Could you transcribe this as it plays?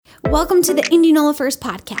Welcome to the Indianola First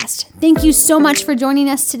podcast. Thank you so much for joining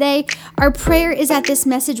us today. Our prayer is that this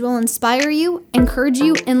message will inspire you, encourage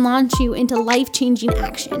you, and launch you into life-changing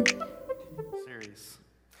action. Series.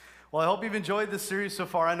 Well, I hope you've enjoyed this series so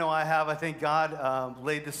far. I know I have. I think God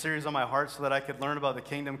laid this series on my heart so that I could learn about the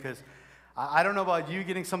kingdom, because I don't know about you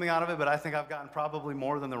getting something out of it, but I think I've gotten probably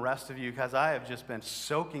more than the rest of you, because I have just been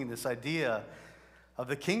soaking this idea of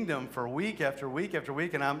the kingdom for week after week after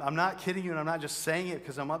week. And I'm not kidding you, and I'm not just saying it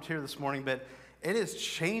because I'm up here this morning, but it is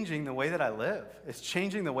changing the way that I live. It's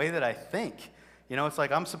changing the way that I think. You know, it's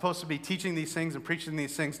like I'm supposed to be teaching these things and preaching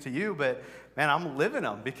these things to you, but man, I'm living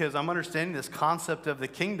them because I'm understanding this concept of the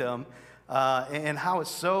kingdom and how it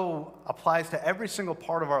so applies to every single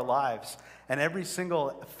part of our lives and every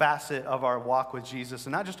single facet of our walk with Jesus.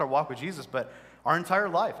 And not just our walk with Jesus, but our entire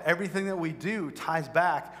life. Everything that we do ties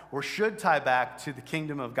back, or should tie back, to the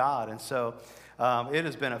kingdom of God. And so it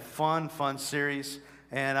has been a fun series.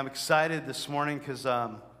 And I'm excited this morning because we're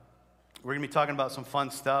going to be talking about some fun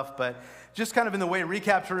stuff. But just kind of in the way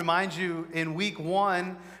recap, to remind you, in week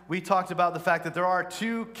 1, we talked about the fact that there are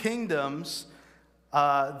two kingdoms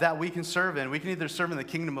that we can serve in. We can either serve in the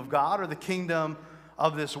kingdom of God or the kingdom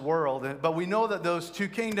of this world. But we know that those two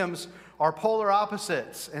kingdoms are polar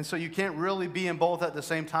opposites, and so you can't really be in both at the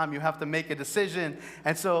same time. You have to make a decision.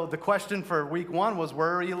 And so the question for week 1 was,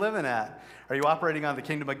 where are you living at? Are you operating out of the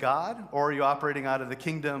kingdom of God, or are you operating out of the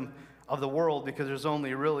kingdom of the world? Because there's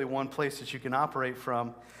only really one place that you can operate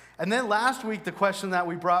from. And then last week, the question that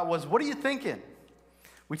we brought was, what are you thinking?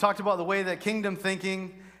 We talked about the way that kingdom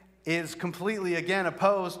thinking is completely, again,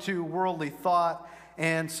 opposed to worldly thought.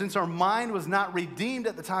 And since our mind was not redeemed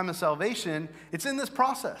at the time of salvation, it's in this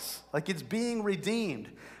process. Like, it's being redeemed,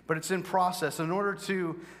 but it's in process. In order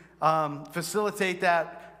to facilitate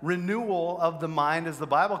that renewal of the mind, as the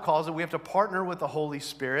Bible calls it, we have to partner with the Holy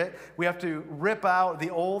Spirit. We have to rip out the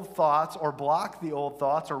old thoughts, or block the old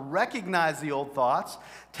thoughts, or recognize the old thoughts,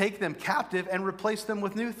 take them captive, and replace them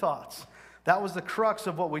with new thoughts. That was the crux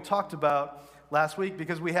of what we talked about last week,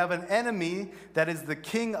 because we have an enemy that is the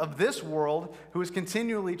king of this world, who is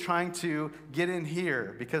continually trying to get in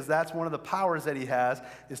here, because that's one of the powers that he has,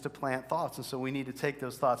 is to plant thoughts. And so we need to take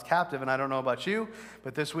those thoughts captive. And I don't know about you,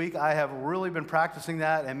 but this week I have really been practicing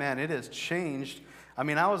that, and man, it has changed. I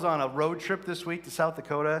mean, I was on a road trip this week to South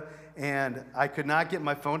Dakota, and I could not get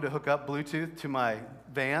my phone to hook up Bluetooth to my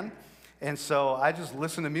van. And so I just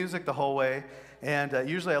listened to music the whole way. And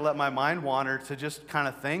usually I let my mind wander to just kind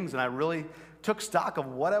of things, and I really took stock of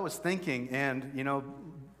what I was thinking, and, you know,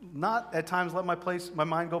 not at times let my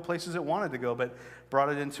mind go places it wanted to go, but brought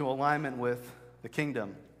it into alignment with the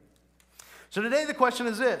kingdom. So today the question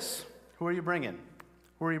is this: who are you bringing?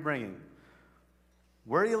 Who are you bringing?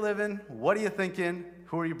 Where are you living? What are you thinking?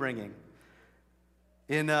 Who are you bringing?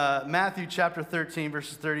 In Matthew chapter 13,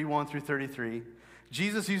 verses 31 through 33,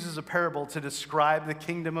 Jesus uses a parable to describe the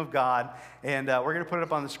kingdom of God, and we're going to put it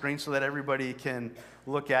up on the screen so that everybody can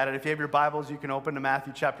look at it. If you have your Bibles, you can open to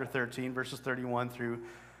Matthew chapter 13, verses 31 through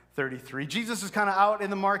 33. Jesus is kind of out in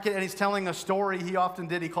the market, and he's telling a story. He often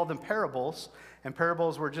did. He called them parables, and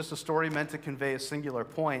parables were just a story meant to convey a singular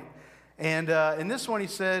point. And in this one, he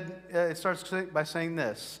said, it starts by saying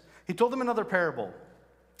this. He told them another parable,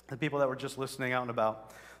 the people that were just listening out and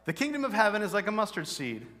about. The kingdom of heaven is like a mustard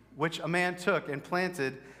seed, which a man took and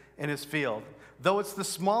planted in his field. Though it's the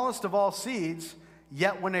smallest of all seeds,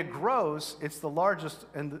 yet when it grows, it's the largest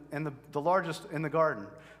the largest in the garden.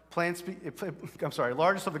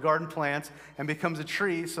 Largest of the garden plants, and becomes a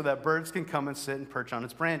tree so that birds can come and sit and perch on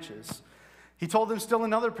its branches. He told them still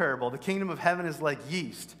another parable. The kingdom of heaven is like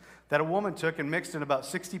yeast that a woman took and mixed in about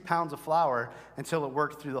 60 pounds of flour until it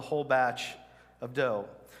worked through the whole batch of dough.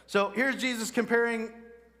 So here's Jesus comparing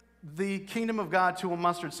the kingdom of God to a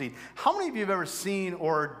mustard seed. How many of you have ever seen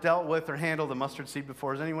or dealt with or handled a mustard seed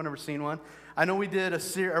before? Has anyone ever seen one? I know we did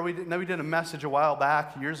a message a while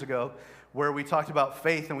back, years ago, where we talked about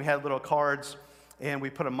faith, and we had little cards, and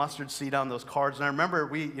we put a mustard seed on those cards. And I remember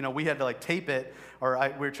we had to tape it, or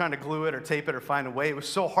we were trying to glue it or tape it or find a way. It was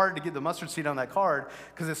so hard to get the mustard seed on that card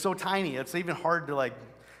because it's so tiny. It's even hard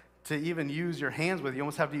to even use your hands with. You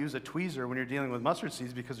almost have to use a tweezer when you're dealing with mustard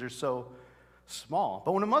seeds because they're so small.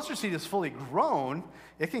 But when a mustard seed is fully grown,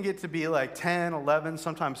 it can get to be like 10, 11,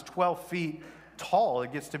 sometimes 12 feet tall.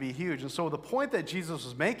 It gets to be huge. And so the point that Jesus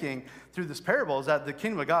was making through this parable is that the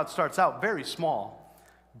kingdom of God starts out very small,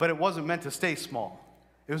 but it wasn't meant to stay small.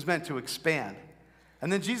 It was meant to expand.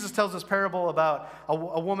 And then Jesus tells this parable about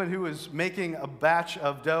a woman who was making a batch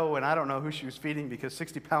of dough, and I don't know who she was feeding, because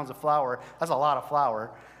 60 pounds of flour, that's a lot of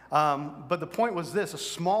flour. But the point was this: a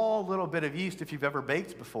small little bit of yeast, if you've ever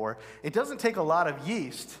baked before, it doesn't take a lot of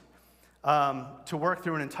yeast to work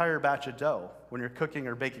through an entire batch of dough when you're cooking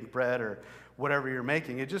or baking bread or whatever you're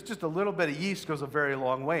making. It just a little bit of yeast goes a very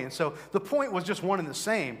long way. And so the point was just one and the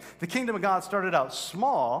same. The kingdom of God started out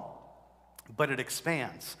small, but it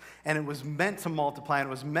expands. And it was meant to multiply, and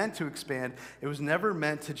it was meant to expand. It was never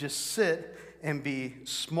meant to just sit and be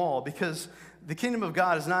small, because the kingdom of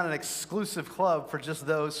God is not an exclusive club for just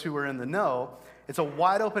those who are in the know. It's a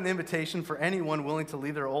wide open invitation for anyone willing to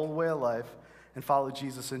leave their old way of life and follow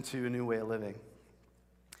Jesus into a new way of living.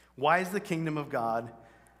 Why is the kingdom of God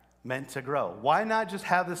meant to grow? Why not just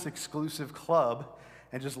have this exclusive club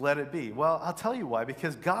and just let it be? Well, I'll tell you why.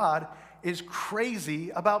 Because God is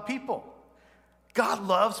crazy about people. God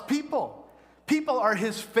loves people. People are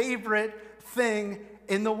his favorite thing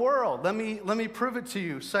in the world. Let me prove it to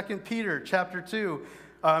you. 2 Peter chapter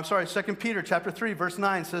 3, verse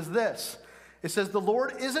 9 says this. It says, the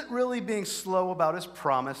Lord isn't really being slow about his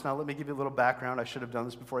promise. Now, let me give you a little background. I should have done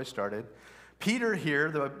this before I started. Peter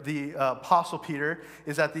here, the Apostle Peter,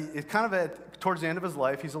 is towards the end of his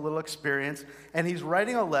life. He's a little experienced, and he's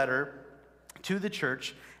writing a letter to the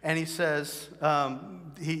church, and he says,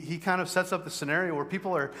 he kind of sets up the scenario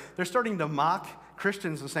where they're starting to mock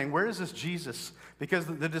Christians and saying, where is this Jesus? Because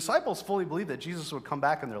the disciples fully believed that Jesus would come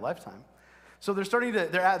back in their lifetime. So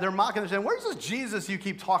they're mocking, they're saying, where's this Jesus you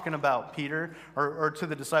keep talking about, Peter? Or to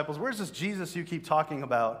the disciples, where's this Jesus you keep talking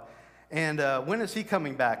about? And when is he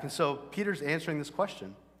coming back? And so Peter's answering this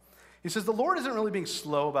question. He says, the Lord isn't really being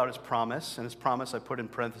slow about his promise, and his promise I put in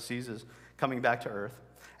parentheses is coming back to earth,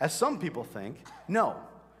 as some people think. No,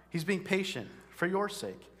 he's being patient for your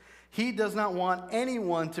sake. He does not want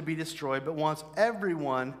anyone to be destroyed, but wants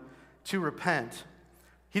everyone to repent.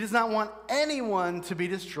 He does not want anyone to be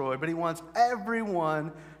destroyed, but he wants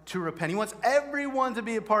everyone to repent. He wants everyone to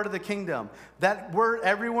be a part of the kingdom. That word,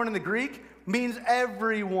 everyone in the Greek, means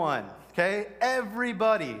everyone, okay?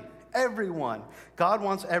 Everybody, everyone. God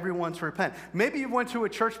wants everyone to repent. Maybe you went to a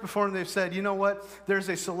church before and they've said, you know what? There's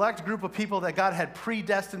a select group of people that God had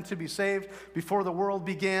predestined to be saved before the world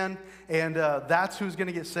began, and that's who's going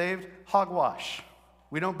to get saved. Hogwash.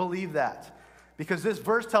 We don't believe that, because this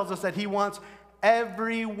verse tells us that he wants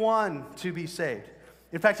everyone to be saved.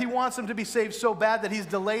 In fact, he wants them to be saved so bad that he's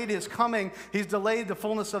delayed his coming. He's delayed the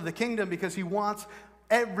fullness of the kingdom because he wants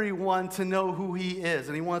everyone to know who he is,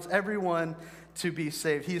 and he wants everyone to be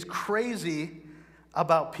saved. He is crazy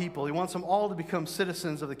about people. He wants them all to become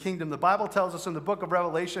citizens of the kingdom. The Bible tells us in the book of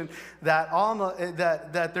Revelation that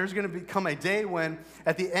that there's going to become a day when,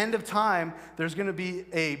 at the end of time, there's going to be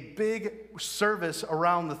a big service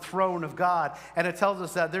around the throne of God. And it tells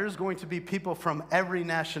us that there's going to be people from every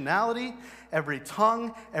nationality, every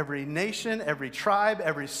tongue, every nation, every tribe,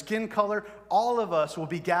 every skin color. All of us will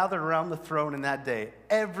be gathered around the throne in that day.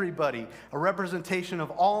 Everybody, a representation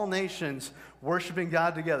of all nations worshiping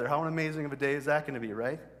God together. How amazing of a day is that going to be,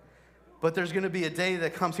 right? But there's going to be a day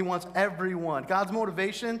that comes. He wants everyone. God's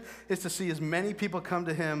motivation is to see as many people come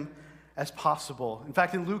to him as possible. In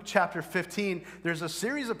fact, in Luke chapter 15, there's a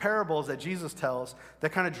series of parables that Jesus tells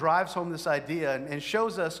that kind of drives home this idea and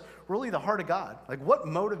shows us really the heart of God. Like, what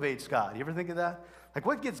motivates God? You ever think of that? Like,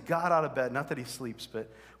 what gets God out of bed? Not that he sleeps,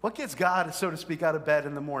 but what gets God, so to speak, out of bed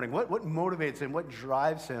in the morning? What motivates him? What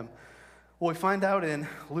drives him? Well, we find out in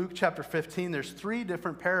Luke chapter 15, there's 3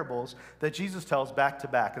 different parables that Jesus tells back to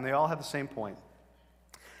back, and they all have the same point.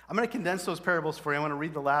 I'm going to condense those parables for you. I want to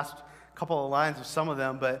read the last couple of lines of some of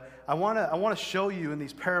them, but I want to show you in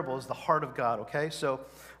these parables the heart of God, okay? So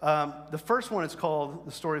the first one is called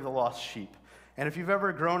the story of the lost sheep. And if you've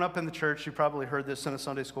ever grown up in the church, you probably heard this in a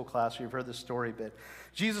Sunday school class, or you've heard this story, but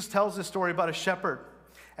Jesus tells this story about a shepherd.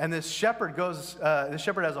 And this shepherd has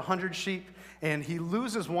 100 sheep, and he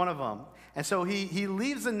loses one of them. And so he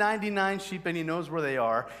leaves the 99 sheep, and he knows where they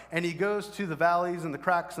are, and he goes to the valleys and the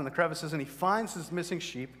cracks and the crevices, and he finds his missing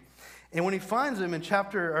sheep. And when he finds him, in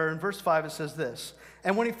verse 5, it says this: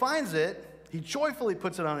 and when he finds it, he joyfully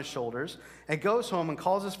puts it on his shoulders and goes home and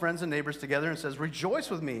calls his friends and neighbors together and says, "Rejoice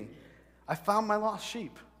with me, I found my lost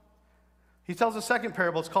sheep." He tells a second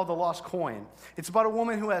parable. It's called the lost coin. It's about a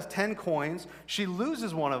woman who has 10 coins. She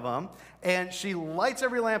loses one of them, and she lights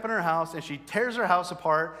every lamp in her house, and she tears her house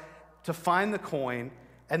apart to find the coin.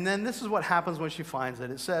 And then this is what happens when she finds it.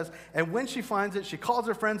 It says, and when she finds it, she calls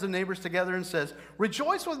her friends and neighbors together and says,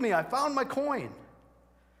 "Rejoice with me, I found my coin."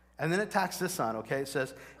 And then it tacks this on, okay? It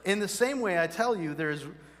says, "In the same way, I tell you, there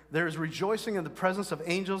is rejoicing in the presence of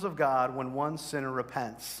angels of God when one sinner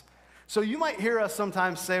repents." So you might hear us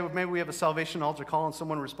sometimes say, well, maybe we have a salvation altar call and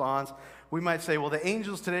someone responds. We might say, well, the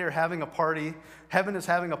angels today are having a party. Heaven is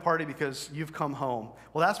having a party because you've come home.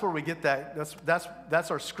 Well, that's where we get that.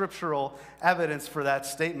 That's our scriptural evidence for that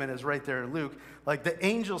statement is right there in Luke. Like the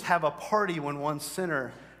angels have a party when one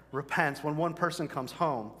sinner repents, when one person comes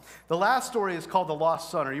home. The last story is called the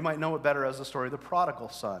lost son, or you might know it better as the story of the prodigal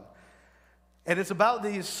son. And it's about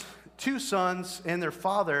these two sons and their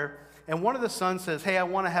father. And one of the sons says, hey, I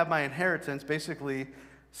want to have my inheritance, basically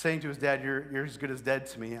saying to his dad, you're as good as dead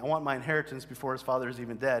to me. I want my inheritance before his father is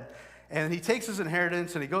even dead. And he takes his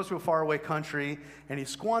inheritance and he goes to a faraway country and he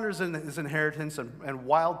squanders his inheritance and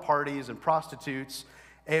wild parties and prostitutes.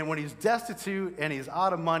 And when he's destitute and he's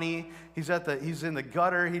out of money, he's in the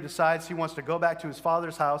gutter, he decides he wants to go back to his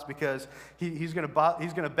father's house because he's going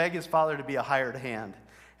to beg his father to be a hired hand.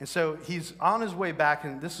 And so he's on his way back,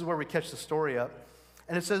 and this is where we catch the story up.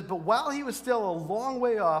 And it says, but while he was still a long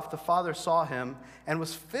way off, the father saw him and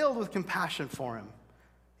was filled with compassion for him,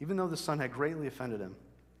 even though the son had greatly offended him.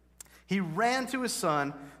 He ran to his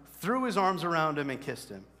son, threw his arms around him, and kissed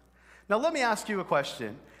him. Now, let me ask you a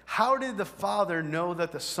question. How did the father know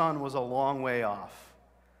that the son was a long way off?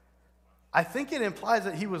 I think it implies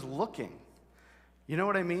that he was looking. You know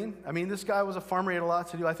what I mean? I mean, this guy was a farmer, he had a lot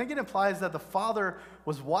to do. I think it implies that the father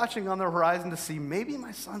was watching on the horizon to see, maybe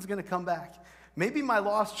my son's going to come back. Maybe my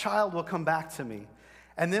lost child will come back to me.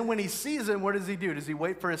 And then when he sees him, what does he do? Does he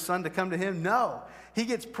wait for his son to come to him? No. He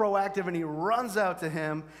gets proactive and he runs out to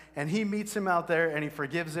him and he meets him out there and he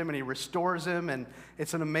forgives him and he restores him. And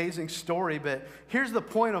it's an amazing story. But here's the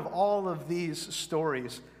point of all of these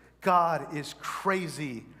stories. God is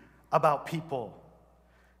crazy about people.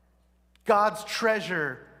 God's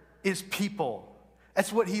treasure is people.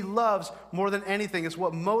 That's what he loves more than anything. It's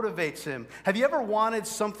what motivates him. Have you ever wanted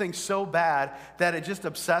something so bad that it just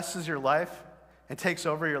obsesses your life and takes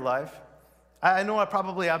over your life? I know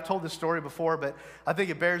I've told this story before, but I think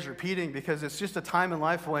it bears repeating because it's just a time in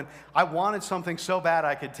life when I wanted something so bad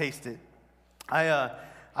I could taste it. I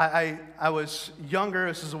was younger,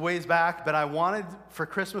 this is a ways back, but for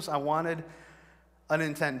Christmas, I wanted a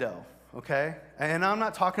Nintendo, okay? And I'm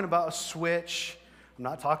not talking about a Switch. I'm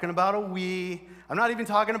not talking about a Wii. I'm not even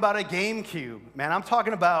talking about a GameCube. Man, I'm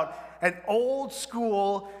talking about an old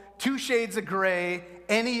school, 2 shades of gray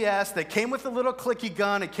NES that came with a little clicky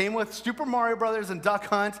gun. It came with Super Mario Brothers and Duck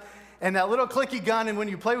Hunt. And that little clicky gun, and when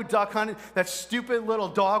you play with Duck Hunt, that stupid little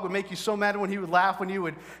dog would make you so mad when he would laugh, when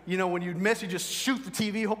you'd miss, you just shoot the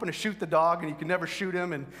TV, hoping to shoot the dog, and you could never shoot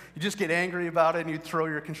him, and you just get angry about it, and you'd throw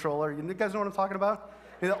your controller. You guys know what I'm talking about?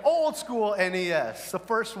 The old school NES, the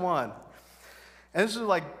first one. And this was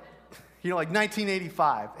like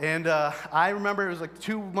 1985. And I remember it was like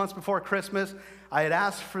 2 months before Christmas. I had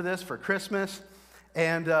asked for this for Christmas.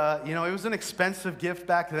 And, it was an expensive gift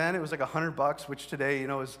back then. It was like $100, which today,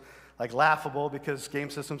 is like laughable because game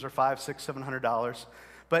systems are $500, $600, $700.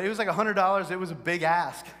 But it was like $100. It was a big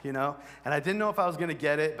ask, And I didn't know if I was going to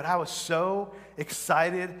get it, but I was so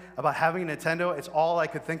excited about having a Nintendo. It's all I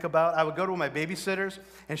could think about. I would go to my babysitter's,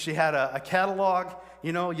 and she had a catalog.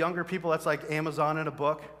 Younger people, that's like Amazon in a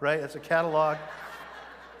book, right? It's a catalog.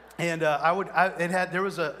 And it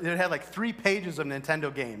had like 3 pages of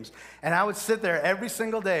Nintendo games. And I would sit there every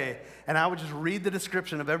single day, and I would just read the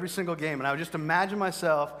description of every single game. And I would just imagine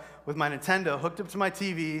myself with my Nintendo hooked up to my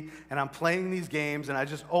TV, and I'm playing these games, and I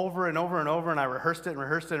just over and over and over, and I rehearsed it and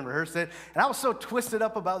rehearsed it and rehearsed it. And I was so twisted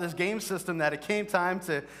up about this game system that it came time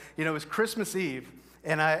to, it was Christmas Eve.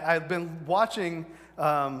 And I'd been watching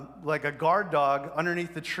like a guard dog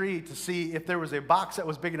underneath the tree to see if there was a box that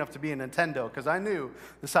was big enough to be a Nintendo, because I knew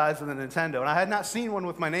the size of the Nintendo. And I had not seen one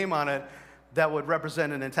with my name on it that would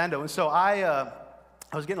represent a Nintendo. And so I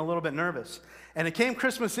was getting a little bit nervous. And it came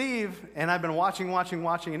Christmas Eve, and I've been watching,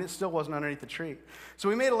 and it still wasn't underneath the tree. So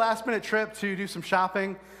we made a last-minute trip to do some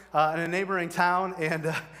shopping in a neighboring town, and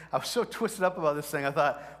I was so twisted up about this thing. I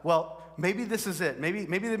thought, well, maybe this is it. Maybe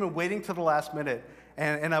they've been waiting till the last minute.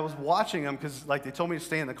 And I was watching them because, they told me to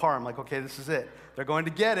stay in the car. I'm like, okay, this is it. They're going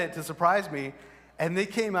to get it to surprise me. And they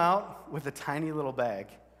came out with a tiny little bag.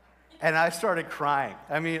 And I started crying.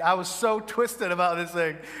 I mean, I was so twisted about this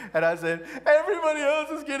thing. And I said, everybody else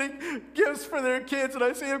is getting gifts for their kids, and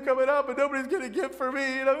I see them coming up, but nobody's getting a gift for me.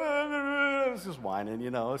 I was just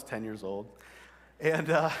whining, I was 10 years old. And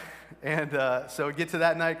so we get to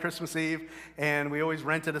that night, Christmas Eve, and we always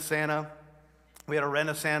rented a Santa. We had to rent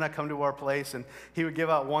a Santa come to our place, and he would give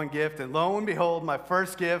out one gift. And lo and behold, my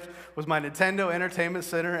first gift was my Nintendo Entertainment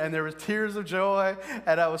Center, and there was tears of joy,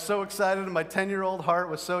 and I was so excited, and my 10-year-old heart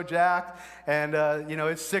was so jacked. And,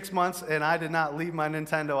 it's 6 months, and I did not leave my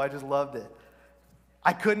Nintendo. I just loved it.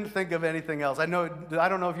 I couldn't think of anything else. I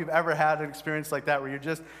don't know if you've ever had an experience like that where you're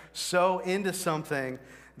just so into something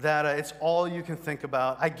that it's all you can think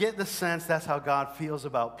about. I get the sense that's how God feels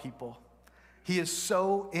about people. He is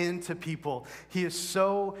so into people.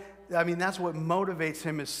 That's what motivates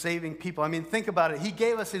him, is saving people. I mean, think about it. He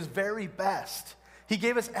gave us his very best. He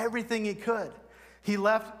gave us everything he could. He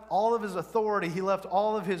left all of his authority. He left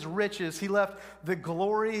all of his riches. He left the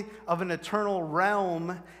glory of an eternal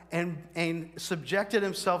realm and subjected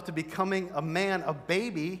himself to becoming a man, a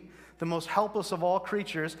baby, the most helpless of all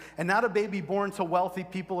creatures, and not a baby born to wealthy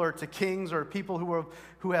people or to kings or people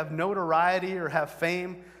who have notoriety or have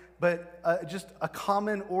fame, but just a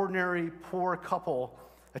common, ordinary, poor couple,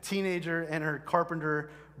 a teenager and her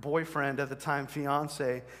carpenter boyfriend at the time,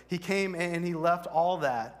 fiance. He came and he left all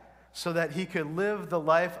that so that he could live the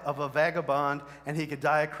life of a vagabond and he could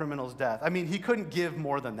die a criminal's death. I mean, he couldn't give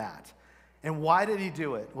more than that. And why did he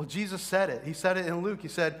do it? Well, Jesus said it. He said it in Luke. He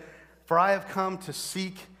said, "For I have come to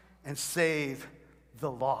seek and save the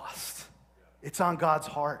lost." It's on God's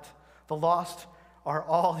heart. The lost are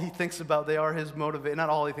all he thinks about. They are his motivation. Not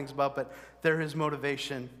all he thinks about, but they're his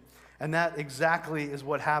motivation. And that exactly is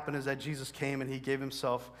what happened, is that Jesus came and he gave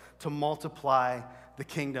himself to multiply the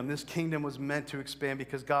kingdom. This kingdom was meant to expand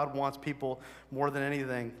because God wants people more than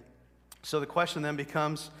anything. So the question then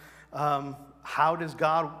becomes, how does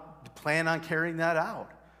God plan on carrying that out?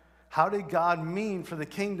 How did God mean for the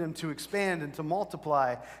kingdom to expand and to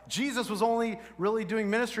multiply? Jesus was only really doing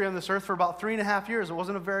ministry on this earth for about 3.5 years. It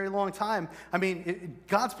wasn't a very long time. I mean,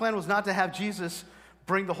 God's plan was not to have Jesus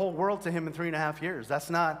bring the whole world to him in 3.5 years. That's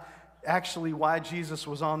not actually why Jesus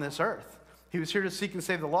was on this earth. He was here to seek and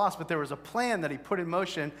save the lost, but there was a plan that he put in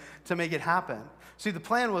motion to make it happen. See, the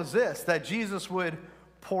plan was this, that Jesus would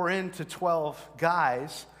pour into 12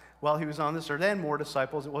 guys while he was on this earth, and more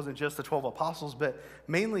disciples. It wasn't just the 12 apostles, but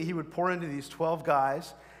mainly he would pour into these 12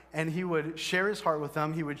 guys, and he would share his heart with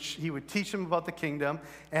them. He would teach them about the kingdom,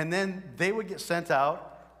 and then they would get sent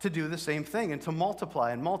out to do the same thing and to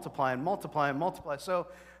multiply and multiply and multiply and multiply. So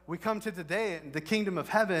we come to today, the kingdom of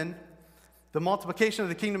heaven, the multiplication of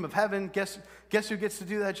the kingdom of heaven. Guess who gets to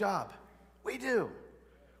do that job? We do.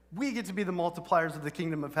 We get to be the multipliers of the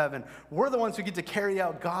kingdom of heaven. We're the ones who get to carry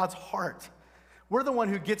out God's heart. We're the one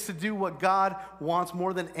who gets to do what God wants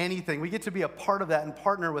more than anything. We get to be a part of that and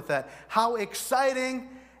partner with that. How exciting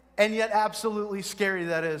and yet absolutely scary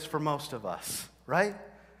that is for most of us, right?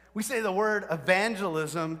 We say the word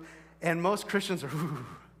evangelism, and most Christians are, ooh,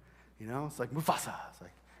 it's like Mufasa. It's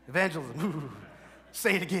like evangelism, ooh.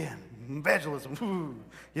 Say it again, evangelism, ooh,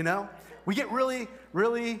 We get really,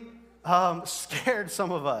 really scared,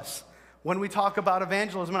 some of us, when we talk about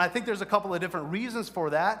evangelism. And I think there's a couple of different reasons for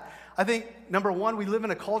that. I think, number one, we live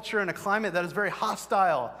in a culture and a climate that is very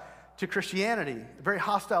hostile to Christianity, very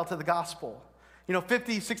hostile to the gospel.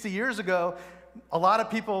 50, 60 years ago, a lot of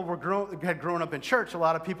people had grown up in church. A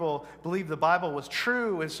lot of people believed the Bible was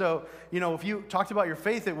true. And so, if you talked about your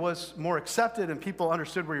faith, it was more accepted and people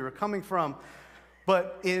understood where you were coming from.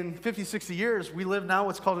 But in 50, 60 years, we live now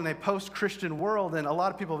what's called in a post-Christian world, and a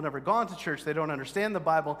lot of people have never gone to church. They don't understand the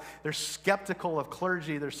Bible. They're skeptical of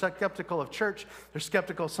clergy. They're skeptical of church. They're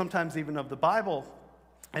skeptical sometimes even of the Bible.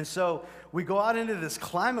 And so we go out into this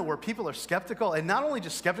climate where people are skeptical, and not only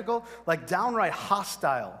just skeptical, like downright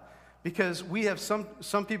hostile, because we have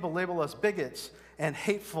some people label us bigots and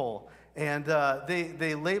hateful, and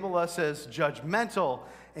they label us as judgmental,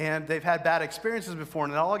 and they've had bad experiences before,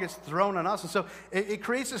 and it all gets thrown on us. And so it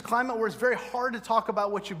creates this climate where it's very hard to talk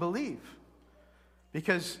about what you believe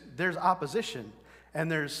because there's opposition, and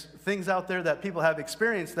there's things out there that people have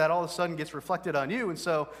experienced that all of a sudden gets reflected on you. And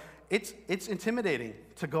so it's intimidating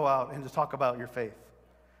to go out and to talk about your faith.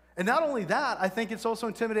 And not only that, I think it's also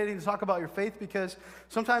intimidating to talk about your faith because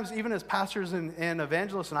sometimes even as pastors and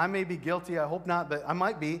evangelists, and I may be guilty, I hope not, but I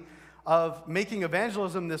might be, of making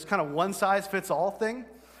evangelism this kind of one-size-fits-all thing,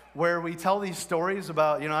 where we tell these stories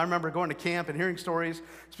about, I remember going to camp and hearing stories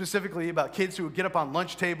specifically about kids who would get up on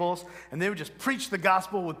lunch tables and they would just preach the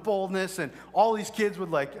gospel with boldness, and all these kids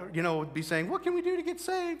would would be saying, "What can we do to get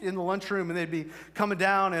saved?" in the lunchroom, and they'd be coming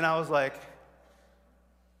down, and I was like,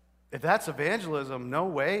 if that's evangelism, no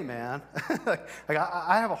way, man.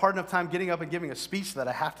 I have a hard enough time getting up and giving a speech that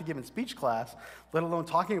I have to give in speech class, let alone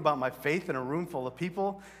talking about my faith in a room full of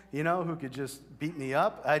people, who could just beat me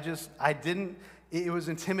up. It was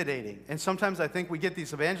intimidating. And sometimes I think we get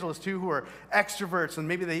these evangelists too who are extroverts, and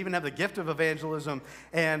maybe they even have the gift of evangelism,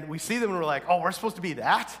 and we see them and we're like, oh, we're supposed to be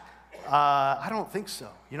that? I don't think so.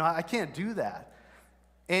 I can't do that.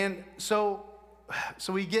 And so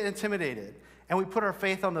we get intimidated, and we put our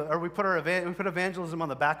faith we put evangelism on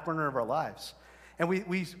the back burner of our lives. And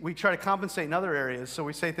we try to compensate in other areas. So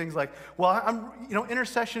we say things like, well,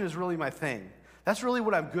 intercession is really my thing. That's really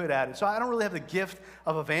what I'm good at. And so I don't really have the gift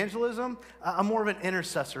of evangelism. I'm more of an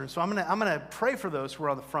intercessor. And so I'm gonna pray for those who are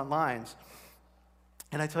on the front lines.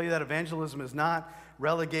 And I tell you that evangelism is not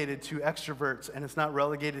relegated to extroverts, and it's not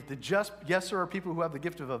relegated to just, yes, there are people who have the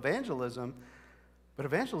gift of evangelism, but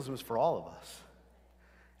evangelism is for all of us.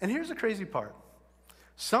 And here's the crazy part.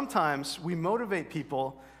 Sometimes we motivate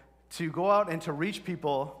people to go out and to reach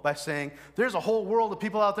people by saying, there's a whole world of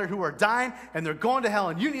people out there who are dying and they're going to hell,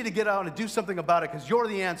 and you need to get out and do something about it because you're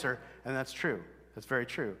the answer. And that's true. That's very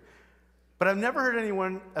true. But I've never heard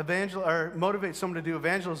anyone motivate someone to do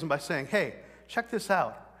evangelism by saying, hey, check this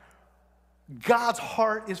out. God's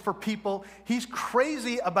heart is for people. He's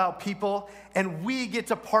crazy about people, and we get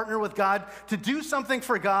to partner with God to do something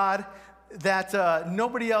for God that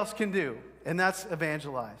nobody else can do, and that's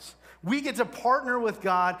evangelize. We get to partner with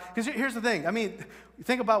God, because here's the thing. I mean,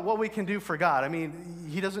 think about what we can do for God. I mean,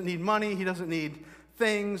 he doesn't need money. He doesn't need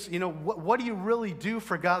things. You know, what do you really do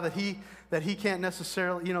for God that he can't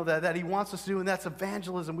necessarily, that he wants us to do? And that's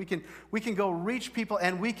evangelism. We can go reach people,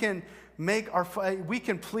 and we can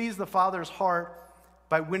please the Father's heart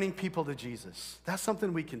by winning people to Jesus. That's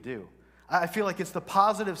something we can do. I feel like it's the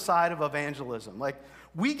positive side of evangelism. Like,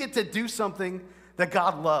 we get to do something that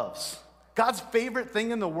God loves. God's favorite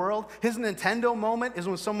thing in the world, his Nintendo moment, is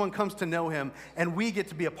when someone comes to know him, and we get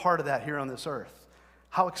to be a part of that here on this earth.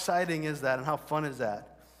 How exciting is that, and how fun is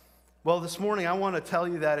that? Well, this morning I want to tell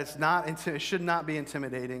you that it should not be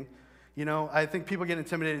intimidating. I think people get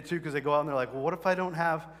intimidated too because they go out and they're like, well, what if I don't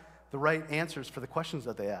have the right answers for the questions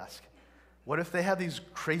that they ask? What if they have these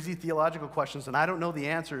crazy theological questions and I don't know the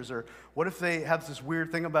answers? Or what if they have this weird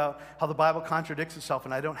thing about how the Bible contradicts itself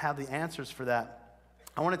and I don't have the answers for that?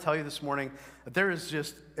 I want to tell you this morning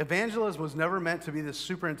that evangelism was never meant to be this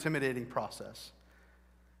super intimidating process.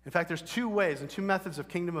 In fact, there's two ways and two methods of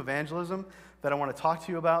kingdom evangelism that I want to talk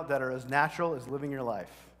to you about that are as natural as living your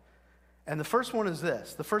life. And the first one is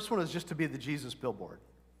this. The first one is just to be the Jesus billboard.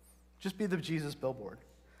 Just be the Jesus billboard.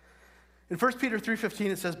 In 1 Peter 3:15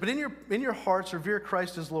 it says, but in your hearts revere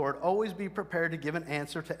Christ as Lord. Always be prepared to give an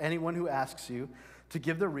answer to anyone who asks you to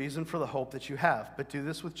give the reason for the hope that you have. But do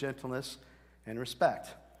this with gentleness and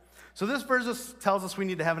respect. So this verse tells us we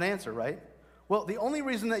need to have an answer, right? Well, the only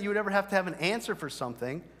reason that you would ever have to have an answer for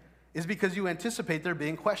something is because you anticipate there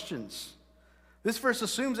being questions. This verse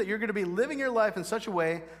assumes that you're going to be living your life in such a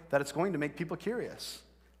way that it's going to make people curious,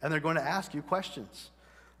 and they're going to ask you questions.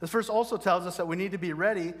 This verse also tells us that we need to be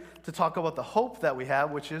ready to talk about the hope that we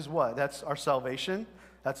have, which is what? That's our salvation,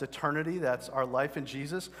 that's eternity, that's our life in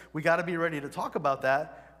Jesus. We got to be ready to talk about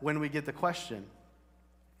that when we get the question.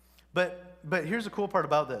 But here's the cool part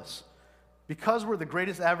about this. Because we're the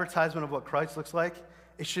greatest advertisement of what Christ looks like,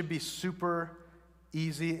 it should be super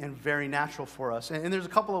easy and very natural for us. And there's a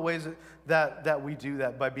couple of ways that we do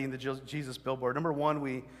that by being the Jesus billboard. Number one,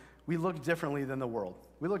 we look differently than the world.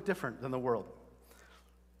 We look different than the world.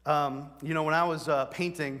 When I was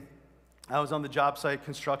painting, I was on the job site,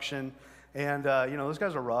 construction, and those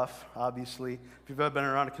guys are rough, obviously. If you've ever been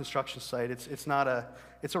around a construction site, it's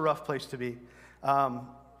a rough place to be.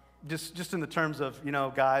 Just in the terms of,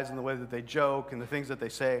 guys and the way that they joke and the things that they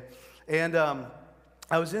say. And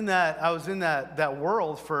I was in that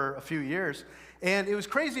world for a few years. And it was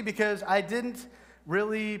crazy because I didn't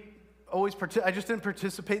really I just didn't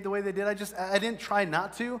participate the way they did. I didn't try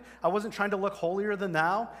not to. I wasn't trying to look holier than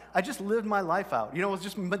thou. I just lived my life out. It was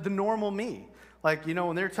just the normal me. Like,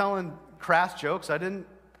 when they're telling crass jokes, I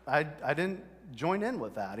didn't join in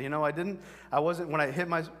with that. I wasn't, when I hit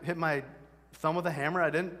my thumb with a hammer, I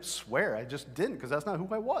didn't swear. I just didn't, because that's not who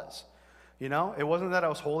I was. It wasn't that I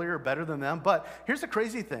was holier or better than them. But here's the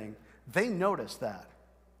crazy thing. They noticed that.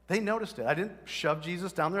 They noticed it. I didn't shove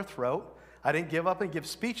Jesus down their throat. I didn't give up and give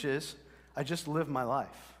speeches. I just lived my life.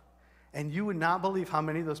 And you would not believe how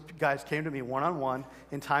many of those guys came to me one-on-one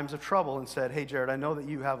in times of trouble and said, hey, Jared, I know that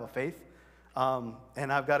you have a faith,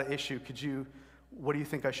 and I've got an issue. What do you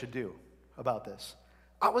think I should do about this?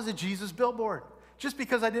 I was a Jesus billboard. Just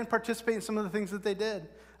because I didn't participate in some of the things that they did.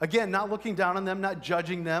 Again, not looking down on them, not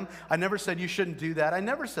judging them. I never said you shouldn't do that. I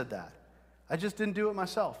never said that. I just didn't do it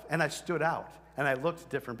myself. And I stood out. And I looked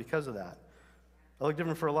different because of that. I looked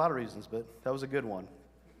different for a lot of reasons, but that was a good one.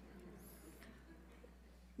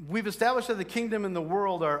 We've established that the kingdom and the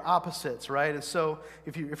world are opposites, right? And so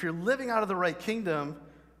if you're living out of the right kingdom,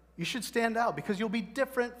 you should stand out because you'll be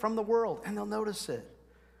different from the world, and they'll notice it.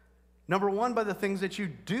 Number one, by the things that you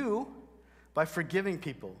do, by forgiving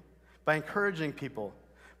people, by encouraging people,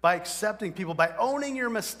 by accepting people, by owning your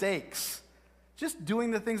mistakes. Just doing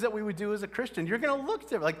the things that we would do as a Christian. You're going to look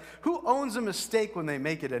different. Like, who owns a mistake when they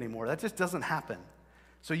make it anymore? That just doesn't happen.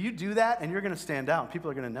 So you do that, and you're going to stand out, and people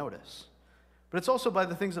are going to notice. But it's also by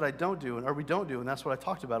the things that I don't do, or we don't do, and that's what I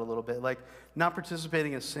talked about a little bit, like not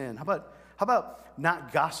participating in sin. How about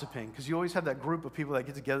not gossiping? Because you always have that group of people that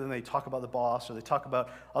get together and they talk about the boss, or they talk about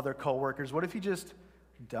other coworkers. What if you just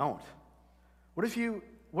don't? What if you're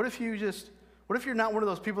not one of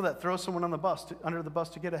those people that throw someone on the bus under the bus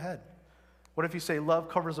to get ahead? What if you say love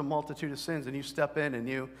covers a multitude of sins, and you step in and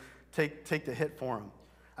you take the hit for them?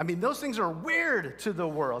 I mean, those things are weird to the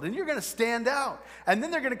world, and you're going to stand out. And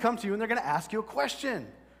then they're going to come to you, and they're going to ask you a question.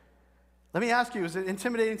 Let me ask you, is it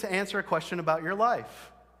intimidating to answer a question about your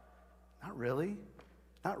life? Not really.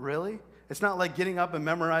 Not really. It's not like getting up and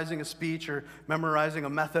memorizing a speech or memorizing a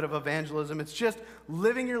method of evangelism. It's just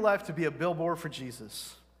living your life to be a billboard for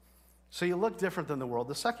Jesus. So you look different than the world.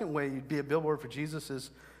 The second way you'd be a billboard for Jesus is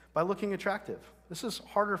by looking attractive. This is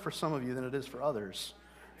harder for some of you than it is for others.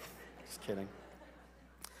 Just kidding.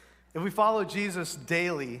 If we follow Jesus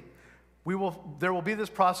daily, there will be this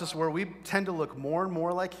process where we tend to look more and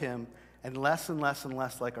more like him and less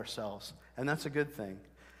like ourselves. And that's a good thing,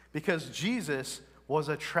 because Jesus was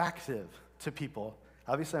attractive to people.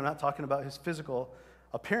 Obviously, I'm not talking about his physical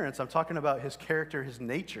appearance. I'm talking about his character, his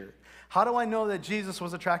nature. How do I know that Jesus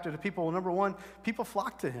was attractive to people? Well, number one, people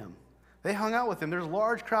flocked to him. They hung out with him. There's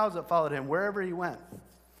large crowds that followed him wherever he went.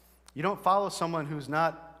 You don't follow someone who's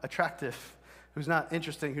not attractive, who's not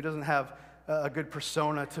interesting, who doesn't have a good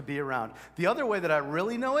persona to be around. The other way that I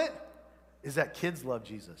really know it is that kids love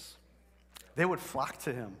Jesus. They would flock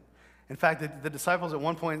to him. In fact, the disciples at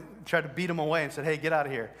one point tried to beat him away and said, hey, get out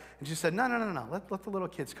of here. And Jesus said, no. Let the little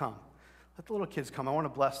kids come. Let the little kids come. I want to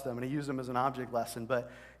bless them. And he used them as an object lesson.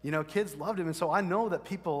 But, kids loved him. And so I know that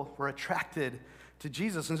people were attracted to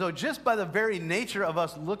Jesus. And so just by the very nature of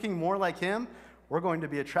us looking more like him, we're going to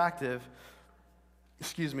be attractive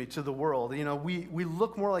to the world. We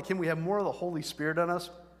look more like him. We have more of the Holy Spirit on us.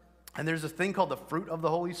 And there's this thing called the fruit of the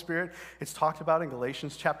Holy Spirit. It's talked about in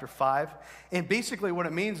Galatians chapter 5. And basically what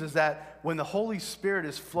it means is that when the Holy Spirit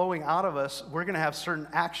is flowing out of us, we're going to have certain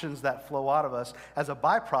actions that flow out of us as a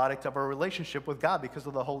byproduct of our relationship with God because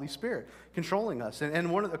of the Holy Spirit controlling us. And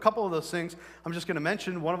a couple of those things I'm just going to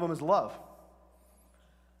mention, one of them is love.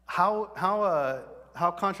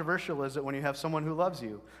 How controversial is it when you have someone who loves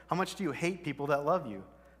you? How much do you hate people that love you?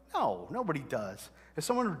 No, nobody does. If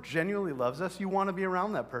someone genuinely loves us, you want to be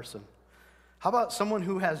around that person. How about someone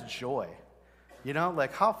who has joy?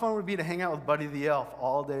 Like how fun would it be to hang out with Buddy the Elf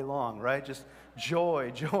all day long, right? Just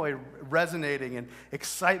joy resonating and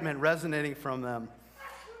excitement resonating from them.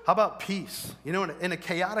 How about peace? In a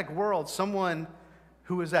chaotic world, someone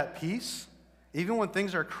who is at peace, even when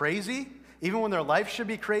things are crazy, even when their life should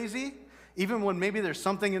be crazy, even when maybe there's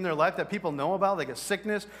something in their life that people know about, like a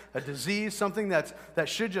sickness, a disease, something that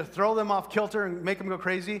should just throw them off kilter and make them go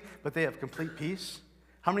crazy, but they have complete peace.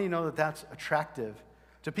 How many know that that's attractive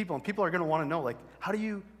to people? And people are going to want to know, like, how do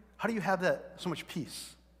you have that so much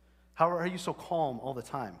peace? How are you so calm all the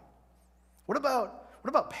time? What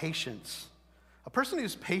about patience? A person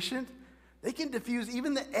who's patient, they can diffuse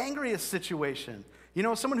even the angriest situation.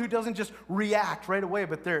 Someone who doesn't just react right away,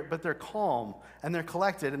 but they're calm and they're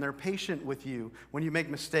collected and they're patient with you when you make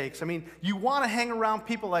mistakes. I mean, you want to hang around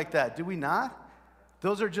people like that, do we not?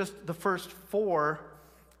 Those are just the first 4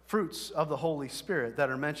 fruits of the Holy Spirit that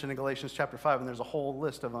are mentioned in Galatians chapter 5, and there's a whole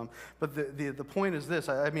list of them. But the point is this.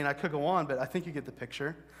 I mean, I could go on, but I think you get the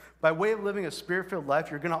picture. By way of living a Spirit-filled life,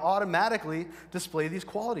 you're going to automatically display these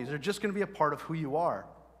qualities. They're just going to be a part of who you are.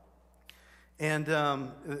 And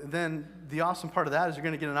then the awesome part of that is you're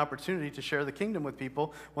going to get an opportunity to share the kingdom with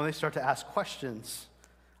people when they start to ask questions.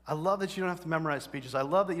 I love that you don't have to memorize speeches. I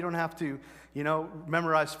love that you don't have to,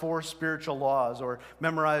 memorize 4 spiritual laws or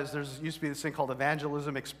memorize, there used to be this thing called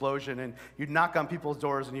evangelism explosion, and you'd knock on people's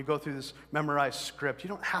doors and you go through this memorized script. You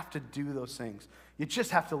don't have to do those things. You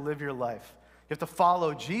just have to live your life. You have to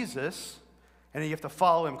follow Jesus, and you have to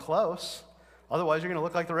follow him close. Otherwise, you're going to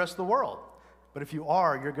look like the rest of the world. But if you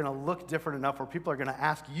are, you're going to look different enough where people are going to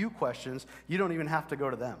ask you questions. You don't even have to go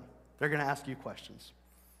to them. They're going to ask you questions.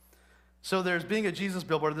 So there's being a Jesus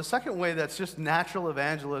billboard. The second way that's just natural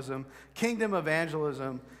evangelism, kingdom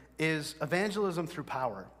evangelism, is evangelism through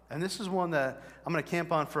power. And this is one that I'm going to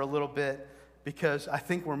camp on for a little bit because I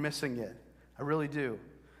think we're missing it. I really do.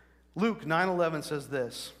 Luke 9:11 says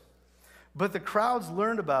this, "But the crowds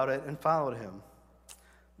learned about it and followed him.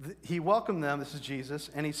 He welcomed them," this is Jesus,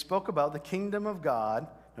 "and he spoke about the kingdom of God."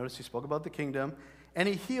 Notice he spoke about the kingdom, "and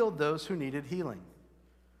he healed those who needed healing."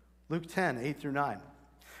 Luke 10:8-9.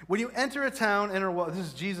 When you enter a town and are, this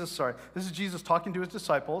is Jesus talking to his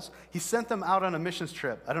disciples. He sent them out on a missions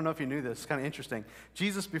trip. I don't know if you knew this. It's kind of interesting.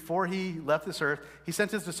 Jesus, before he left this earth, he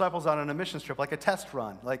sent his disciples out on a missions trip, like a test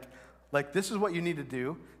run. Like this is what you need to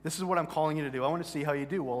do. This is what I'm calling you to do. I want to see how you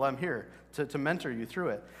do. Well, I'm here to mentor you through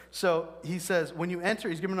it. So he says, when you enter,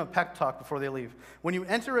 he's giving them a pep talk before they leave. When you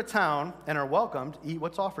enter a town and are welcomed, eat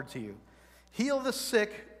what's offered to you. Heal the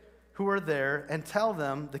sick who are there and tell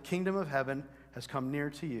them the kingdom of heaven has come near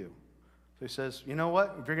to you. So he says, you know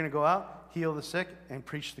what? If you're going to go out, heal the sick and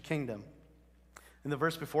preach the kingdom. In the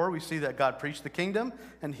verse before, we see that God preached the kingdom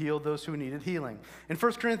and healed those who needed healing. In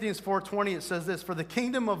 1 Corinthians 4:20, it says this, for the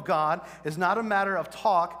kingdom of God is not a matter of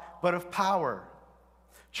talk, but of power.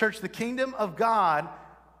 Church, the kingdom of God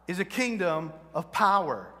is a kingdom of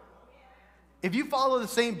power. If you follow the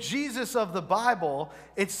same Jesus of the Bible,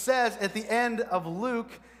 it says at the end of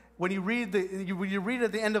Luke, when you read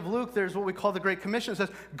at the end of Luke, there's what we call the Great Commission. It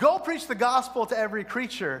says, go preach the gospel to every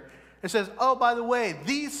creature. It says, oh, by the way,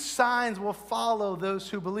 these signs will follow those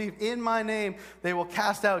who believe. In my name, they will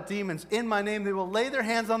cast out demons. In my name, they will lay their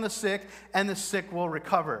hands on the sick, and the sick will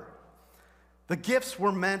recover. The gifts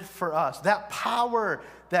were meant for us. That power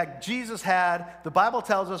that Jesus had, the Bible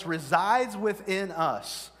tells us, resides within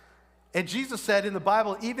us. And Jesus said in the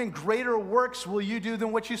Bible, even greater works will you do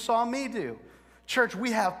than what you saw me do. Church,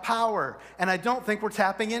 we have power, and I don't think we're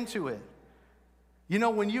tapping into it. You know,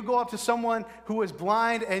 when you go up to someone who is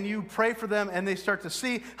blind and you pray for them and they start to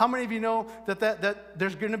see, how many of you know that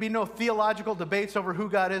there's going to be no theological debates over who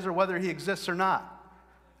God is or whether he exists or not?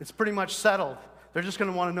 It's pretty much settled. They're just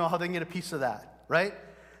going to want to know how they can get a piece of that, right?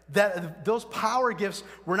 That those power gifts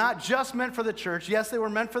were not just meant for the church. Yes, they were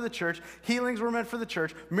meant for the church. Healings were meant for the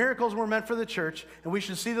church. Miracles were meant for the church, and we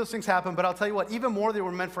should see those things happen. But I'll tell you what, even more they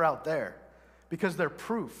were meant for out there, because they're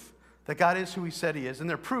proof that God is who he said he is, and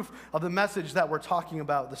they're proof of the message that we're talking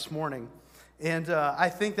about this morning. And I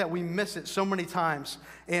think that we miss it so many times,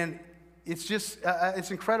 and it's just,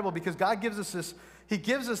 it's incredible because God gives us this, he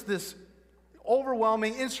gives us this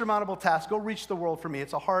overwhelming, insurmountable task. Go reach the world for me.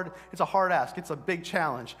 It's a hard ask. It's a big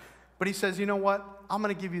challenge. But he says, you know what? I'm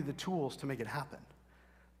going to give you the tools to make it happen.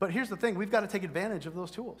 But here's the thing. We've got to take advantage of those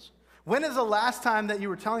tools. When is the last time that you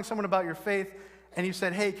were telling someone about your faith and you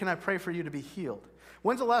said, hey, can I pray for you to be healed?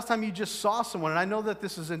 When's the last time you just saw someone? And I know that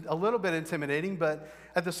this is a little bit intimidating, but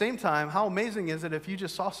at the same time, how amazing is it if you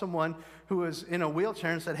just saw someone who was in a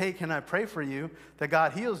wheelchair and said, hey, can I pray for you that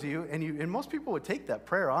God heals you? And most people would take that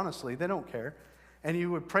prayer, honestly. They don't care. And you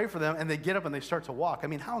would pray for them, and they get up and they start to walk. I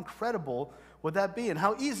mean, how incredible would that be? And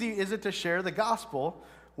how easy is it to share the gospel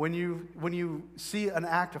when you see an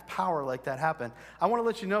act of power like that happen? I want to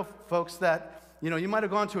let you know, folks, that you might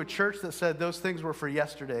have gone to a church that said those things were for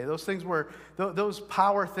yesterday. Those things were, those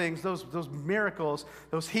power things, those miracles,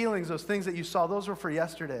 those healings, those things that you saw, those were for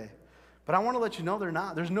yesterday. But I want to let you know they're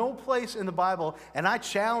not. There's no place in the Bible, and I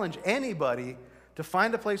challenge anybody to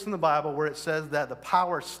find a place in the Bible where it says that the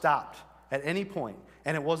power stopped at any point,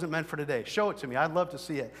 and it wasn't meant for today. Show it to me. I'd love to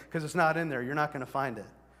see it, because it's not in there. You're not going to find it.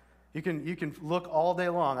 You can look all day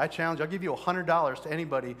long. I challenge, I'll give you $100 to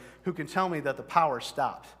anybody who can tell me that the power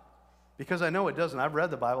stopped. Because I know it doesn't. I've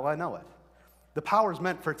read the Bible. I know it. The power is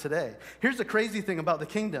meant for today. Here's the crazy thing about the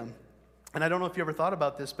kingdom. And I don't know if you ever thought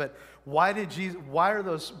about this, but why are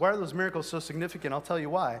those miracles so significant? I'll tell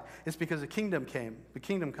you why. It's because the kingdom came. The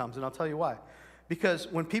kingdom comes, and I'll tell you why. Because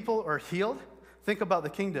when people are healed, think about the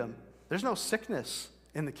kingdom. There's no sickness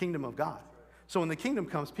in the kingdom of God. So when the kingdom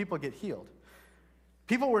comes, people get healed.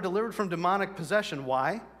 People were delivered from demonic possession.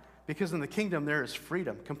 Why? Because in the kingdom there is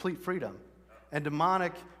freedom, complete freedom. And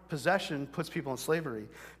demonic possession puts people in slavery.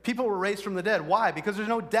 People were raised from the dead. Why? Because there's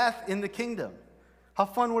no death in the kingdom. How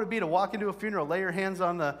fun would it be to walk into a funeral, lay your hands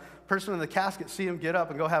on the person in the casket, see him get up,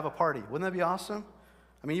 and go have a party? Wouldn't that be awesome?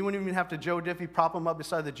 I mean, you wouldn't even have to Joe Diffie prop them up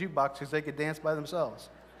beside the jukebox because they could dance by themselves.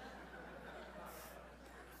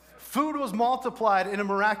 Food was multiplied in a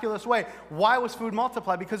miraculous way. Why was food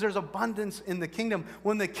multiplied? Because there's abundance in the kingdom.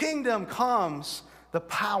 When the kingdom comes, the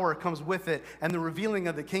power comes with it, and the revealing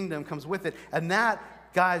of the kingdom comes with it. And that,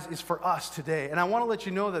 guys, is for us today. And I want to let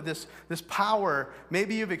you know that this power,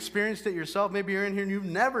 maybe you've experienced it yourself, maybe you're in here and you've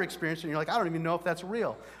never experienced it, and you're like, I don't even know if that's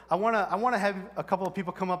real. I want to have a couple of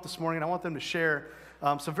people come up this morning, and I want them to share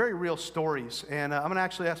some very real stories. And I'm going to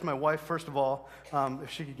actually ask my wife, first of all, if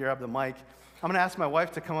she could grab the mic. I'm going to ask my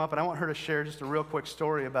wife to come up, and I want her to share just a real quick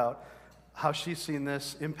story about how she's seen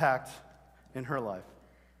this impact in her life.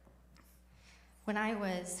 When I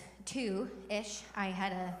was 2-ish, I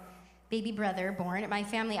had a baby brother born.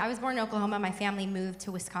 I was born in Oklahoma. My family moved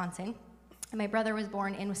to Wisconsin. And my brother was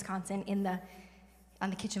born in Wisconsin on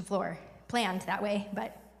the kitchen floor. Planned that way,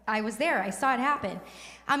 but I was there. I saw it happen.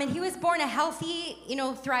 And he was born a healthy,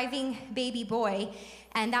 thriving baby boy.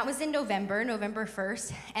 And that was in November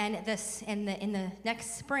 1st. And in the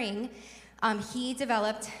next spring, he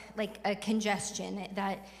developed like a congestion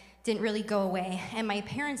that didn't really go away. And my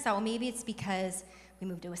parents thought, well, maybe it's because we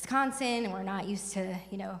moved to Wisconsin and we're not used to,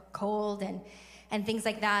 cold and things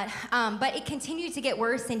like that. But it continued to get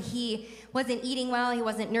worse, and he wasn't eating well. He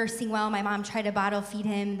wasn't nursing well. My mom tried to bottle feed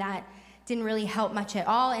him. That didn't really help much at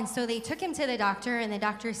all. And so they took him to the doctor, and the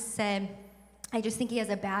doctor said, I just think he has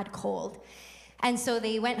a bad cold. And so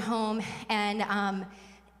they went home, and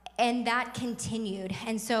that continued.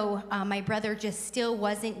 And so my brother just still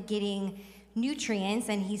wasn't getting nutrients,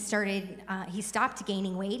 and he stopped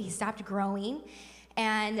gaining weight. He stopped growing.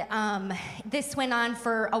 And this went on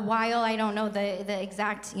for a while. I don't know the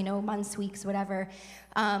exact, months, weeks, whatever.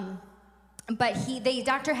 But the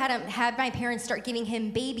doctor had my parents start giving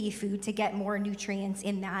him baby food to get more nutrients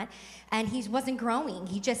in that. And he wasn't growing.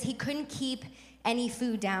 He couldn't keep any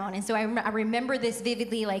food down. And so I remember this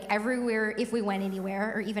vividly, like everywhere, if we went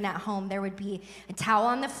anywhere, or even at home, there would be a towel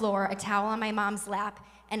on the floor, a towel on my mom's lap,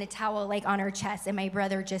 and a towel like on her chest, and my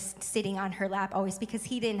brother just sitting on her lap always, because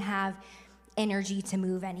he didn't have energy to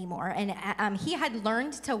move anymore. And he had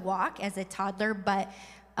learned to walk as a toddler, but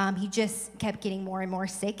he just kept getting more and more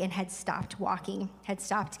sick and had stopped walking, had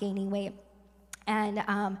stopped gaining weight.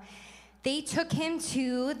 And they took him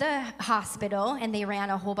to the hospital, and they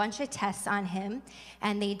ran a whole bunch of tests on him.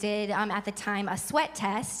 And they did, at the time, a sweat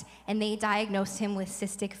test, and they diagnosed him with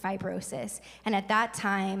cystic fibrosis. And at that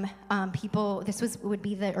time, would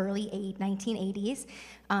be the early 1980s.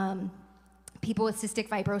 People with cystic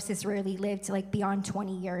fibrosis rarely lived like beyond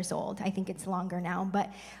 20 years old. I think it's longer now,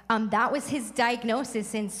 but that was his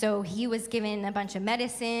diagnosis. And so he was given a bunch of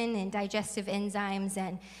medicine and digestive enzymes,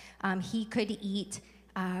 and he could eat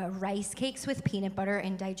rice cakes with peanut butter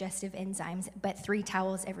and digestive enzymes, but 3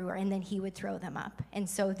 towels everywhere, and then he would throw them up. And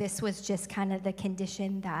so this was just kind of the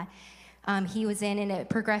condition that he was in, and it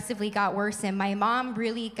progressively got worse. And my mom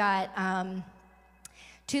really got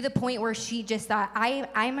to the point where she just thought,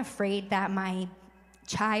 I'm afraid that my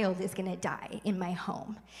child is gonna die in my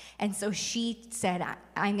home. And so she said,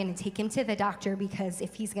 I'm gonna take him to the doctor, because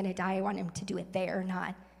if he's gonna die, I want him to do it there,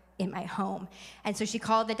 not in my home. And so she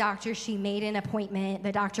called the doctor, she made an appointment,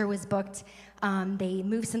 the doctor was booked, they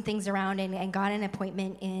moved some things around and got an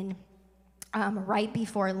appointment in right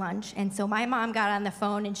before lunch. And so my mom got on the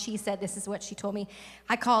phone, and she said, this is what she told me: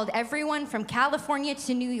 I called everyone from California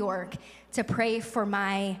to New York to pray for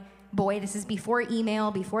my boy. This is before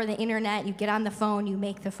email, before the internet. You get on the phone, you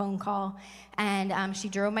make the phone call. And she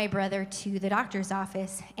drove my brother to the doctor's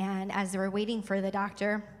office. And as they were waiting for the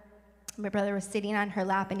doctor, my brother was sitting on her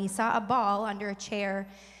lap, and he saw a ball under a chair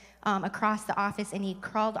across the office, and he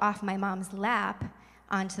crawled off my mom's lap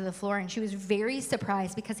onto the floor. And she was very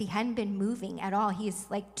surprised, because he hadn't been moving at all. He's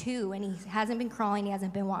like 2, and he hasn't been crawling, he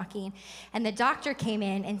hasn't been walking. And the doctor came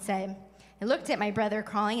in and said, I looked at my brother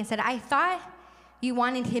crawling and said, I thought you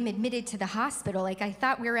wanted him admitted to the hospital. Like, I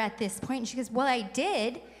thought we were at this point. And she goes, well, I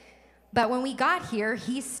did, but when we got here,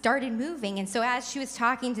 he started moving. And so as she was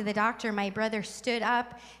talking to the doctor, my brother stood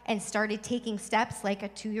up and started taking steps like a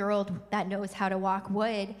 2-year-old that knows how to walk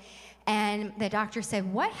would. And the doctor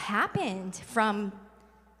said, what happened from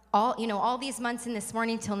all these months and this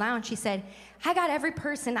morning till now? And she said, I got every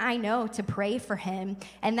person I know to pray for him.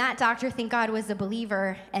 And that doctor, thank God, was a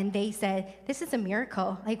believer. And they said, this is a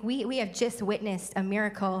miracle. Like, we have just witnessed a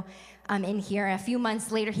miracle in here. A few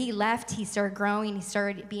months later, he left. He started growing. He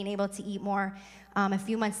started being able to eat more. A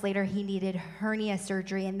few months later, he needed hernia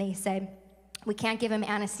surgery. And they said, we can't give him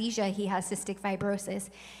anesthesia. He has cystic fibrosis.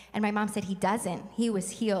 And my mom said, he doesn't. He was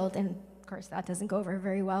healed. And of course, that doesn't go over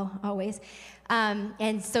very well always.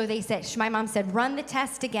 And so they said, my mom said, run the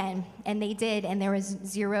test again. And they did, and there was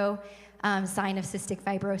 0 sign of cystic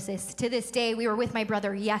fibrosis. To this day, we were with my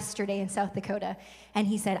brother yesterday in South Dakota, and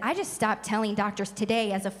he said, I just stopped telling doctors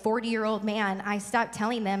today, as a 40-year-old man, I stopped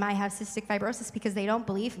telling them I have cystic fibrosis because they don't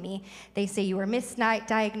believe me. They say you were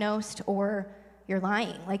misdiagnosed or you're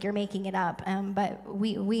lying, like you're making it up. But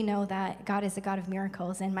we know that God is a God of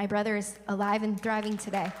miracles, and my brother is alive and thriving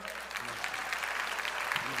today.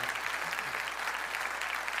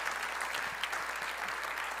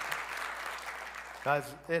 Guys,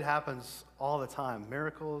 it happens all the time.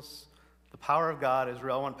 Miracles, the power of God is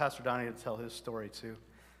real. I want Pastor Donnie to tell his story too.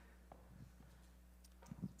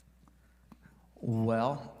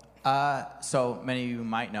 Well, so many of you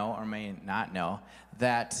might know or may not know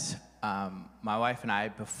that my wife and I,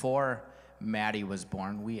 before Maddie was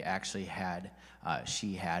born, we actually had,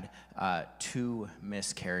 she had 2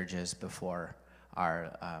 miscarriages before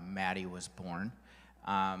our Maddie was born.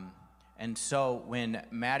 And so when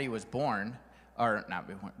Maddie was born, or not,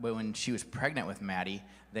 but when she was pregnant with Maddie,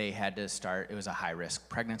 they had to start, it was a high-risk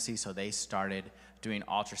pregnancy, so they started doing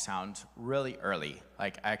ultrasounds really early.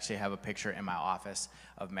 Like, I actually have a picture in my office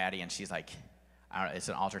of Maddie, and she's like, I don't know, it's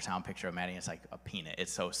an ultrasound picture of Maddie, and it's like a peanut.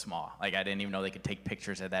 It's so small. Like, I didn't even know they could take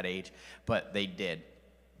pictures at that age, but they did.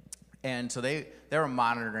 And so they were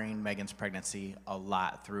monitoring Megan's pregnancy a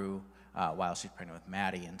lot through while she's pregnant with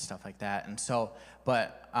Maddie and stuff like that. And so,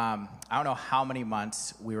 but I don't know how many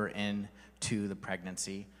months we were into the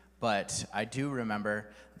pregnancy, but I do remember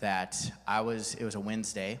that it was a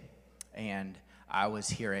Wednesday, and I was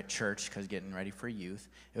here at church because getting ready for youth.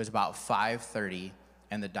 It was about 5:30,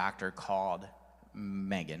 and the doctor called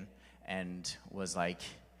Megan and was like,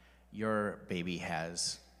 your baby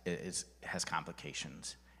has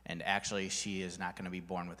complications. And actually, she is not going to be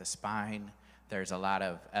born with a spine. There's a lot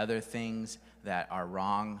of other things that are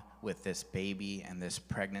wrong with this baby and this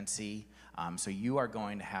pregnancy. So you are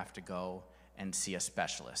going to have to go and see a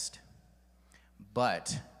specialist.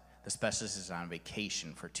 But the specialist is on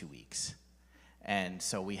vacation for 2 weeks. And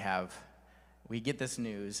so we get this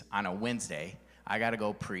news on a Wednesday. I got to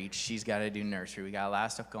go preach. She's got to do nursery. We got a lot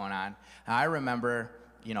of stuff going on. And I remember,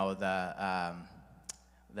 the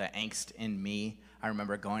angst in me. I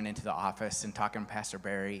remember going into the office and talking to Pastor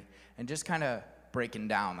Barry and just kind of breaking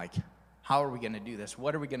down, like, how are we going to do this?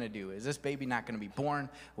 What are we going to do? Is this baby not going to be born?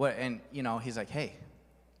 What? And, he's like, hey,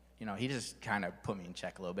 he just kind of put me in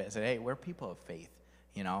check a little bit. I said, hey, we're people of faith,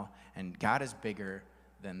 and God is bigger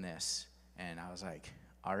than this. And I was like,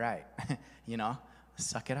 all right,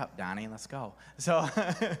 suck it up, Donnie, let's go. So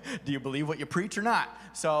do you believe what you preach or not?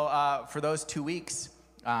 So for those 2 weeks,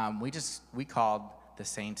 we called the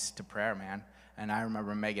saints to prayer, man. And I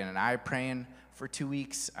remember Megan and I praying for 2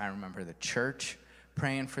 weeks. I remember the church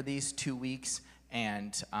praying for these 2 weeks.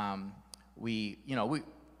 And we,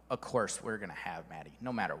 of course, we're going to have Maddie,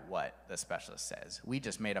 no matter what the specialist says. We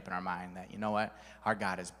just made up in our mind that, our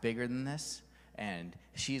God is bigger than this, and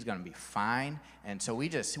she's going to be fine. And so we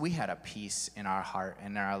had a peace in our heart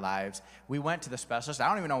and in our lives. We went to the specialist. I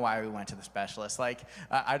don't even know why we went to the specialist. Like,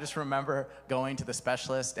 I just remember going to the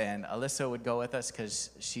specialist, and Alyssa would go with us because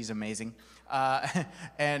she's amazing.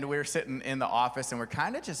 And we were sitting in the office, and we're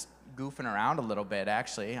kind of just goofing around a little bit,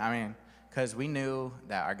 actually. I mean, because we knew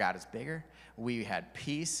that our God is bigger. We had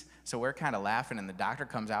peace, so we're kind of laughing, and the doctor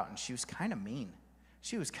comes out, and she was kind of mean.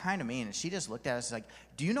 And she just looked at us like,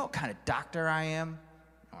 do you know what kind of doctor I am?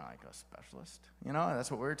 And we're like, a specialist?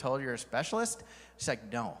 That's what we were told, you're a specialist? She's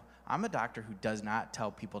like, no, I'm a doctor who does not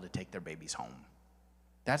tell people to take their babies home.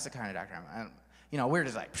 That's the kind of doctor I'm. We're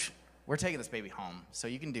just like, we're taking this baby home. So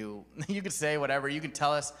you can say whatever, you can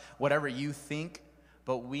tell us whatever you think,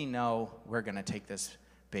 but we know we're going to take this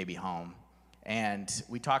baby home. And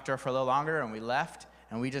we talked to her for a little longer, and we left,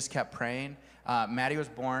 and we just kept praying. Maddie was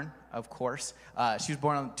born, of course. She was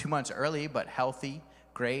born 2 months early, but healthy,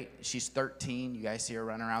 great. She's 13. You guys see her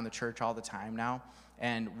running around the church all the time now.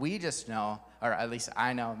 And we just know, or at least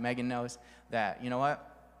I know, Megan knows, that,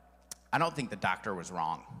 I don't think the doctor was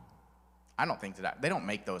wrong. I don't think they don't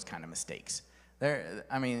make those kind of mistakes.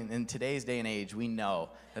 In today's day and age, we know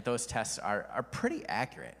that those tests are pretty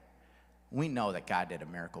accurate. We know that God did a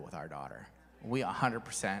miracle with our daughter. We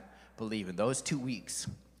 100% believe in those 2 weeks,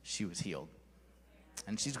 she was healed.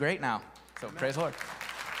 And she's great now. So Amen. Praise the Lord.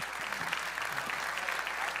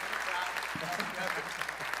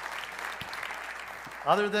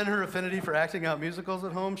 Other than her affinity for acting out musicals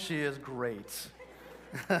at home, she is great.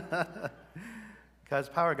 Guys,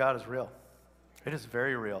 the power of God is real. It is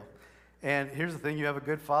very real. And here's the thing, you have a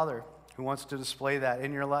good father who wants to display that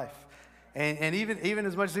in your life. And even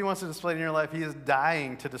as much as he wants to display it in your life, he is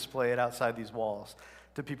dying to display it outside these walls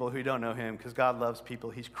to people who don't know him, because God loves people.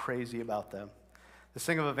 He's crazy about them. This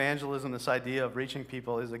thing of evangelism, this idea of reaching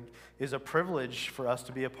people is a privilege for us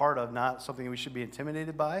to be a part of, not something we should be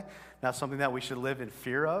intimidated by, not something that we should live in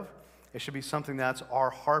fear of. It should be something that's our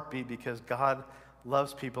heartbeat, because God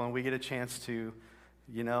loves people, and we get a chance to,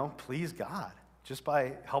 please God just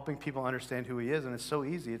by helping people understand who he is. And it's so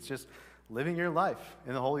easy. It's just living your life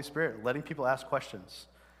in the Holy Spirit, letting people ask questions.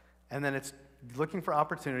 And then it's looking for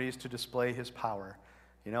opportunities to display his power.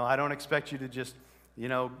 I don't expect you to just,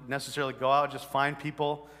 necessarily go out and just find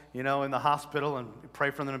people, in the hospital and pray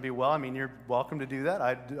for them to be well. You're welcome to do that.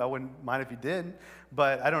 I wouldn't mind if you did,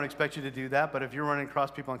 but I don't expect you to do that. But if you're running across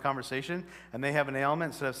people in conversation and they have an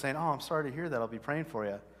ailment, instead of saying, oh, I'm sorry to hear that, I'll be praying for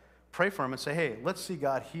you, pray for them and say, hey, let's see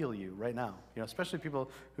God heal you right now, especially people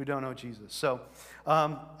who don't know Jesus. So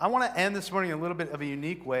I want to end this morning in a little bit of a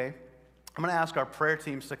unique way. I'm going to ask our prayer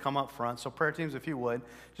teams to come up front. So prayer teams, if you would,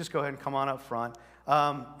 just go ahead and come on up front.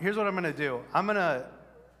 Here's what I'm going to do.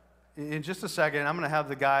 In just a second, I'm going to have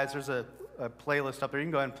the guys, there's a playlist up there. You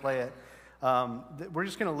can go ahead and play it. We're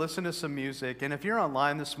just going to listen to some music. And if you're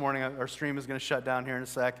online this morning, our stream is going to shut down here in a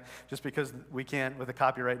sec, just because we can't, with the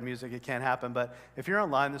copyright music, it can't happen. But if you're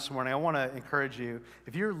online this morning, I want to encourage you,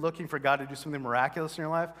 if you're looking for God to do something miraculous in your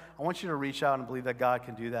life, I want you to reach out and believe that God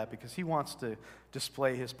can do that, because he wants to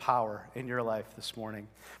display his power in your life this morning.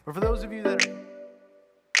 But for those of you that are...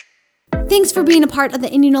 Thanks for being a part of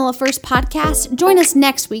the Indianola First podcast. Join us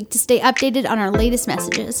next week to stay updated on our latest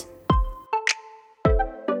messages.